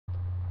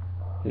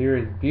Here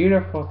is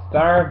beautiful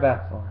Star of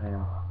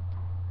Bethlehem.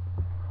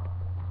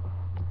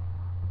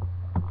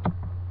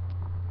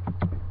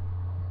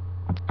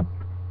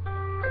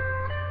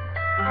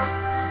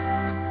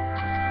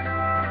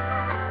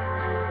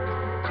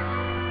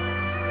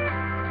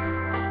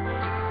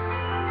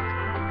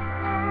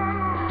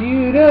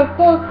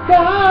 Beautiful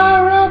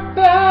Star of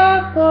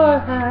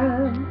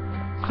Bethlehem,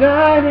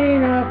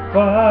 shining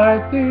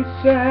afar through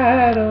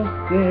shadows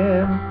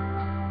dim,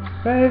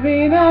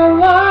 braving a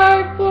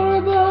light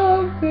for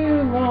those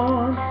who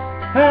long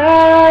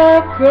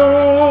have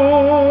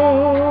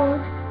gone,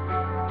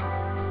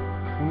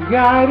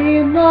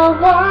 guiding the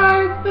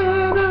wise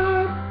men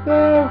up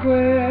their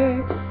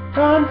way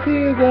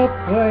onto the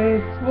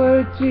place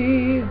where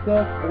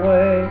Jesus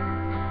lay.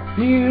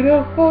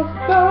 Beautiful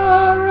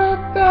Star of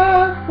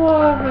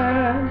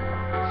Bethelhem,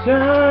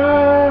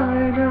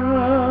 shine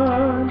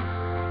on.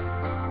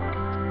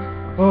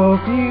 Oh,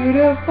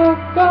 beautiful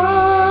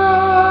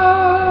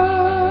Star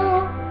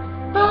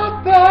of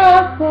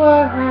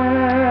Bethlehem,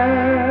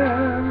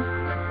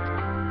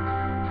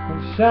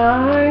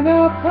 shine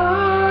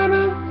upon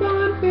us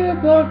until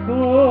the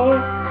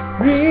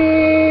glory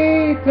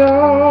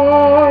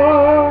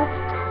dawn,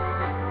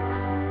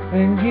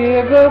 and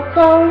give us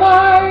the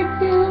light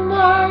to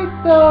light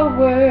the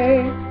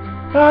way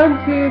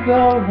unto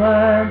the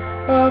land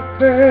of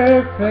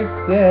perfect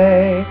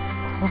day.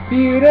 A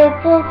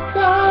beautiful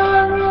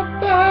Star of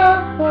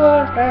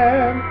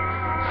Betlehem,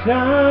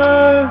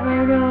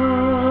 shine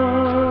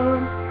on.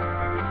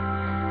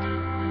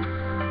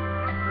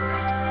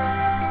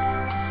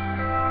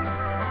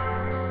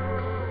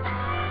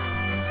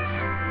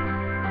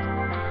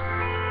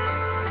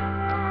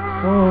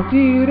 Oh,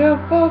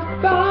 beautiful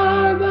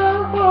star, the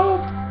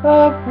hope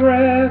of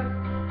rest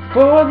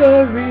for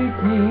the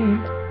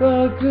redeemed,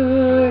 the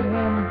good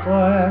and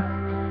blessed.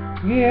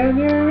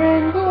 Gather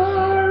in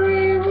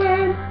glory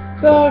when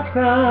the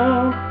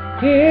crown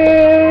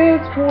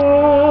is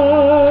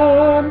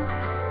won.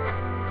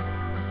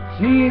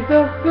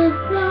 Jesus is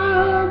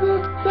now the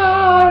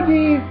star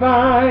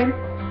divine,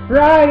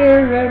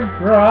 brighter and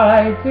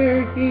brighter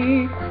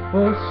he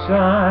will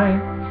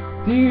shine.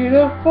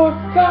 Beautiful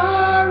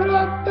Star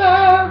of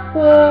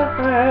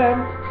Bethlem,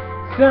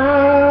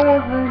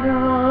 shine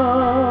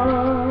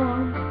on.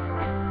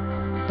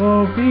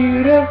 Oh,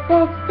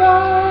 beautiful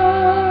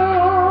Star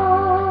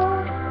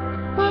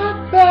of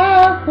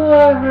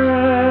Bethlem,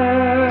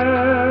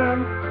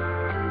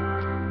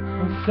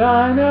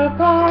 shine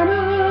upon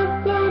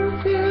us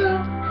until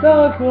the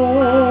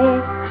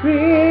glory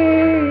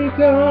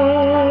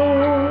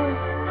dawn,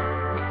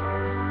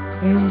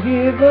 and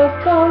give us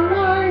the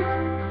light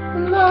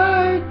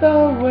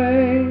the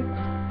way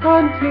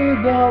unto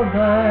the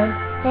land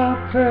of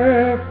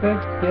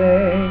perfect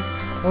day.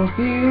 Oh,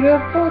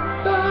 beautiful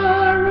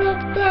Star of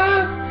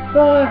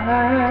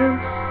Bethlem,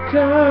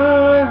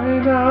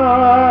 shine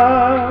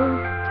on.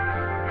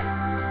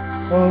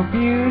 Oh,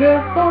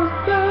 beautiful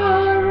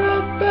Star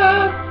of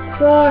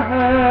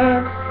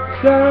Bethlem,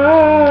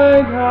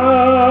 shine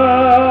on.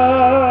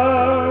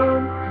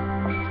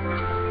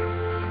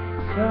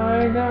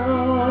 Shine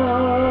on.